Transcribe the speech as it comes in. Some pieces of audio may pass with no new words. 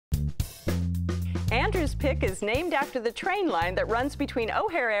Andrew's pick is named after the train line that runs between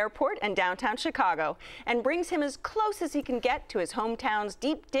O'Hare Airport and downtown Chicago and brings him as close as he can get to his hometown's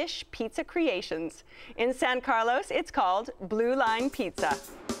deep dish pizza creations. In San Carlos, it's called Blue Line Pizza.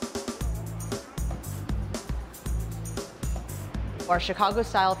 Our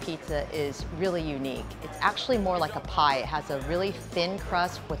Chicago-style pizza is really unique. It's actually more like a pie. It has a really thin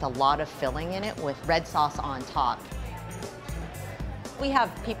crust with a lot of filling in it with red sauce on top. We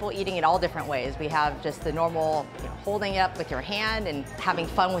have people eating it all different ways. We have just the normal, holding it up with your hand and having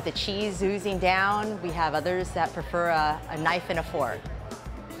fun with the cheese oozing down. We have others that prefer a knife and a fork.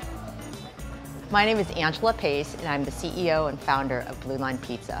 My name is Angela Pace, and I'm the CEO and founder of Blue Line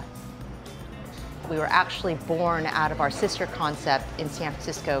Pizza. We were actually born out of our sister concept in San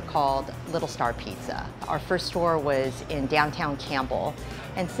Francisco called Little Star Pizza. Our first store was in downtown Campbell,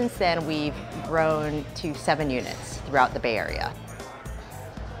 and since then we've grown to 7 units throughout the Bay Area.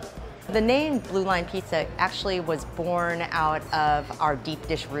 The name Blue Line Pizza actually was born out of our deep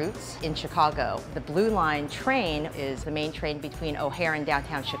dish roots in Chicago. The Blue Line train is the main train between O'Hare and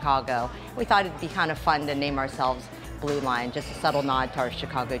downtown Chicago. We thought it'd be kind of fun to name ourselves Blue Line, just a subtle nod to our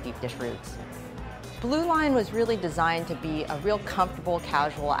Chicago deep dish roots. Blue Line was really designed to be a real comfortable,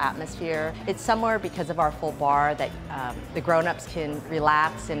 casual atmosphere. It's somewhere because of our full bar that the grown-ups can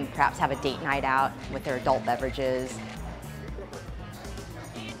relax and perhaps have a date night out with their adult beverages.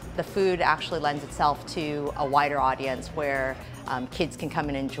 The food actually lends itself to a wider audience where kids can come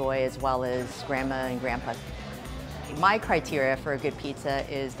and enjoy, as well as grandma and grandpa. My criteria for a good pizza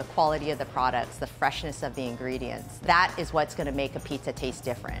is the quality of the products, the freshness of the ingredients. That is what's going to make a pizza taste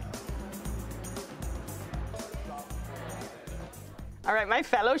different. All right, my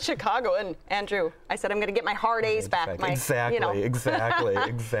fellow Chicagoan, Andrew, I said I'm going to get my hard A's back. Exactly.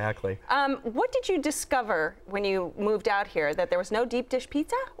 What did you discover when you moved out here, that there was no deep dish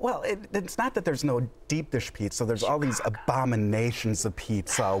pizza? Well, it's not that there's no deep dish pizza. There's all these abominations of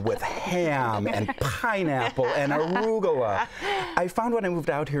pizza with ham and pineapple and arugula. I found when I moved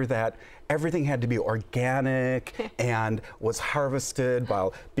out here that everything had to be organic and was harvested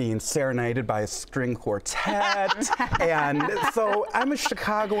while being serenaded by a string quartet. And so I'm a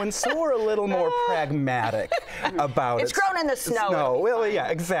Chicagoan, so we're a little more pragmatic about it. It's grown in the snow. Well, yeah,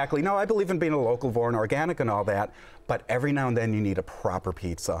 exactly. No, I believe in being a local-born, organic and all that, but every now and then you need a proper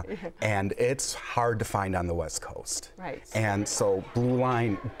pizza, and it's hard to find on the West Coast. Right. And so Blue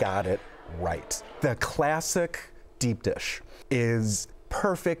Line got it right. The classic deep dish is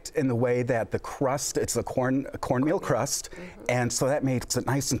perfect in the way that the crust, it's a cornmeal crust, and so that makes it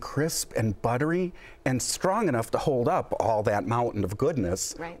nice and crisp and buttery and strong enough to hold up all that mountain of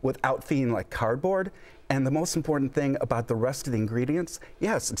goodness without feeling like cardboard. And the most important thing about the rest of the ingredients,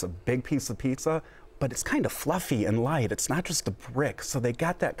 yes, it's a big piece of pizza, but it's kind of fluffy and light. It's not just a brick. So they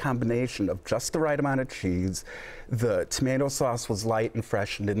got that combination of just the right amount of cheese. The tomato sauce was light and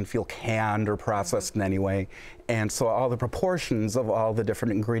fresh and didn't feel canned or processed in any way. And so all the proportions of all the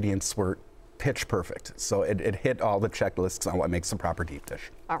different ingredients were pitch perfect. So it hit all the checklists on what makes a proper deep dish.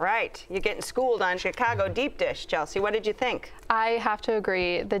 All right, you're getting schooled on Chicago deep dish. Chelsea, what did you think? I have to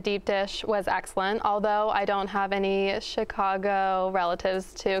agree, the deep dish was excellent, although I don't have any Chicago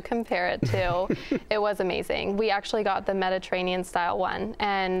relatives to compare it to. It was amazing. We actually got the Mediterranean style one,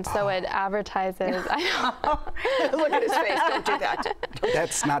 and so it advertises. Look at his face, don't do that.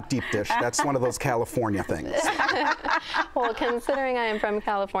 That's not deep dish, that's one of those California things. Well, considering I am from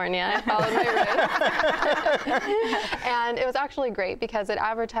California, I followed my roots. And it was actually great because it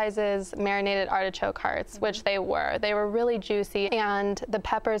advertises marinated artichoke hearts, which they were. They were really juicy, and the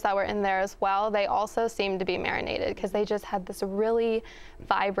peppers that were in there as well, they also seemed to be marinated because they just had this really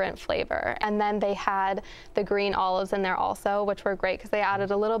vibrant flavor. And then they had the green olives in there also, which were great because they added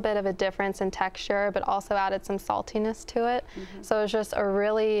a little bit of a difference in texture, but also added some saltiness to it. So it was just a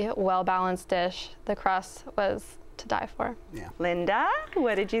really well-balanced dish. The crust was to die for. Yeah. Linda,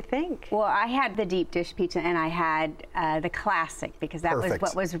 what did you think? Well, I had the deep dish pizza, and I had the classic because that was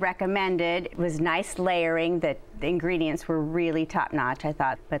what was recommended. It was nice layering. The ingredients were really top notch, I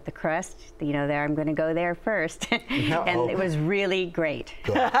thought. But the crust, there, I'm going to go there first. And it was really great.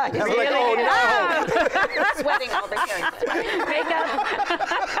 Really? Oh, no. Sweating all the makeup.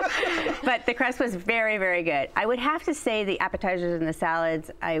 But the crust was very, very good. I would have to say the appetizers and the salads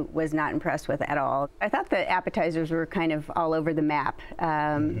I was not impressed with at all. I thought the appetizers were kind of all over the map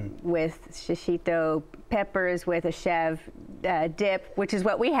with shishito peppers with a chev dip, which is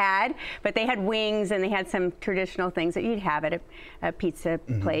what we had, but they had wings and they had some traditional things that you'd have at a pizza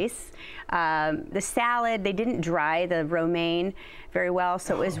place. The salad, they didn't dry the romaine very well,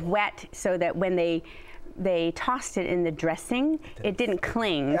 so it was wet, so that when they they tossed it in the dressing, it didn't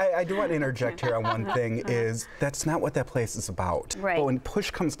cling. I do want to interject here on one thing is that's not what that place is about. Right. But when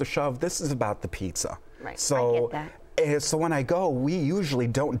push comes to shove, this is about the pizza. Right. So, I get that. So when I go, we usually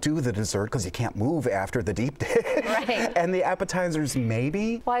don't do the dessert because you can't move after the deep dish. Right. And the appetizers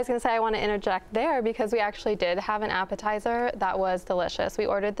maybe. Well, I was going to say I want to interject there because we actually did have an appetizer that was delicious. We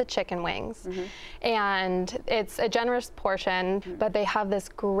ordered the chicken wings, and it's a generous portion, but they have this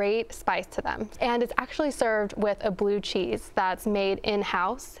great spice to them. And it's actually served with a blue cheese that's made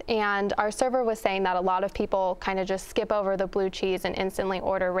in-house. And our server was saying that a lot of people kind of just skip over the blue cheese and instantly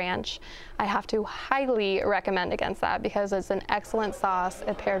order ranch. I have to highly recommend against that because it's an excellent sauce.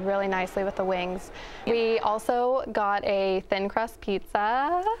 It paired really nicely with the wings. We also got a thin crust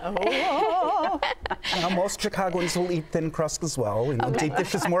pizza. Oh. Now, most Chicagoans will eat thin crust as well. You know, deep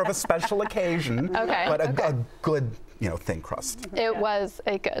dish is more of a special occasion, but a good, thin crust. It was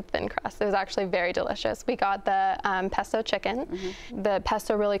a good thin crust. It was actually very delicious. We got the pesto chicken. The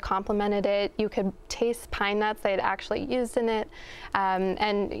pesto really complemented it. You could taste pine nuts they had actually used in it.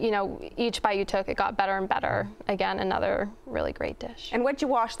 And each bite you took, it got better and better. Again, another really great dish. And what'd you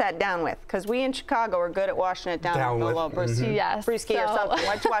wash that down with? Because we in Chicago are good at washing it down with a little Yes. brewski or something.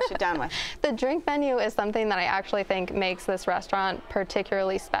 What'd you wash it down with? The drink menu is something that I actually think makes this restaurant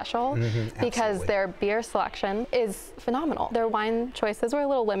particularly special because their beer selection is phenomenal. Their wine choices were a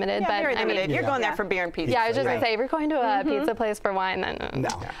little limited, but very limited. You're going there for beer and pizza. Yeah, I was just going to say, if you're going to a pizza place for wine, then no.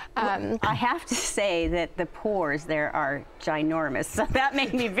 I have to say that the pours there are ginormous, so that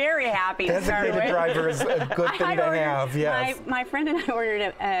made me very happy. Designated driver is a good thing to have, yes. My friend and I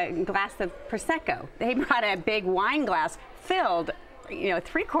ordered a glass of Prosecco. They brought a big wine glass filled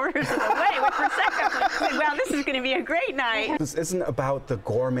 3/4 of the way with Prosecco. I said, well, this is going to be a great night. This isn't about the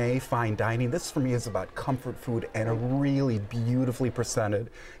gourmet fine dining. This for me is about comfort food and a really beautifully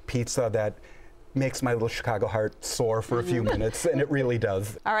presented pizza that makes my little Chicago heart soar for a few minutes, and it really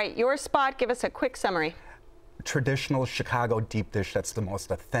does. All right, your spot, give us a quick summary. Traditional Chicago deep dish, that's the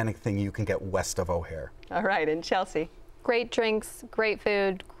most authentic thing you can get west of O'Hare. All right, and Chelsea. Great drinks, great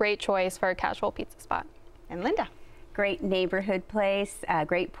food, great choice for a casual pizza spot. And Linda. Great neighborhood place,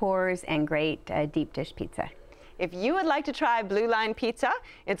 great pours, and great deep dish pizza. If you would like to try Blue Line Pizza,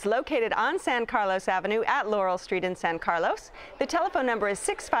 it's located on San Carlos Avenue at Laurel Street in San Carlos. The telephone number is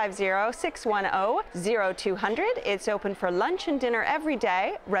 650-610-0200. It's open for lunch and dinner every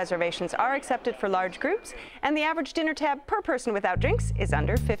day. Reservations are accepted for large groups, and the average dinner tab per person without drinks is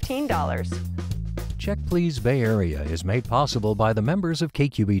under $15. Check Please Bay Area is made possible by the members of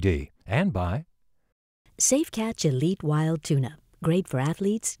KQED and by Safe Catch Elite Wild Tuna. Great for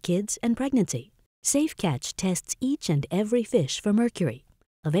athletes, kids, and pregnancy. Safe Catch tests each and every fish for mercury.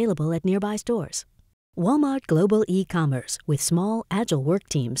 Available at nearby stores. Walmart Global E-Commerce, with small, agile work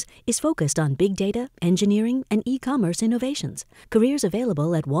teams, is focused on big data, engineering, and e-commerce innovations. Careers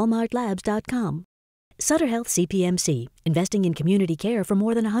available at walmartlabs.com. Sutter Health CPMC, investing in community care for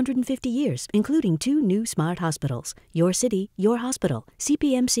more than 150 years, including 2 new smart hospitals. Your city, your hospital.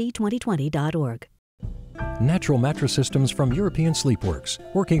 CPMC2020.org. Natural Mattress Systems from European Sleepworks,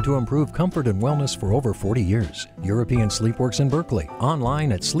 working to improve comfort and wellness for over 40 years. European Sleepworks in Berkeley,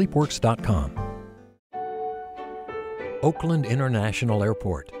 online at sleepworks.com. Oakland International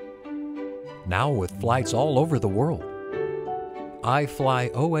Airport, now with flights all over the world.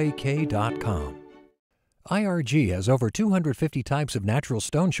 iFlyOAK.com. IRG has over 250 types of natural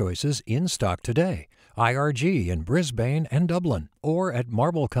stone choices in stock today. IRG in Brisbane and Dublin, or at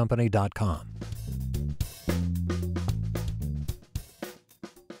marblecompany.com.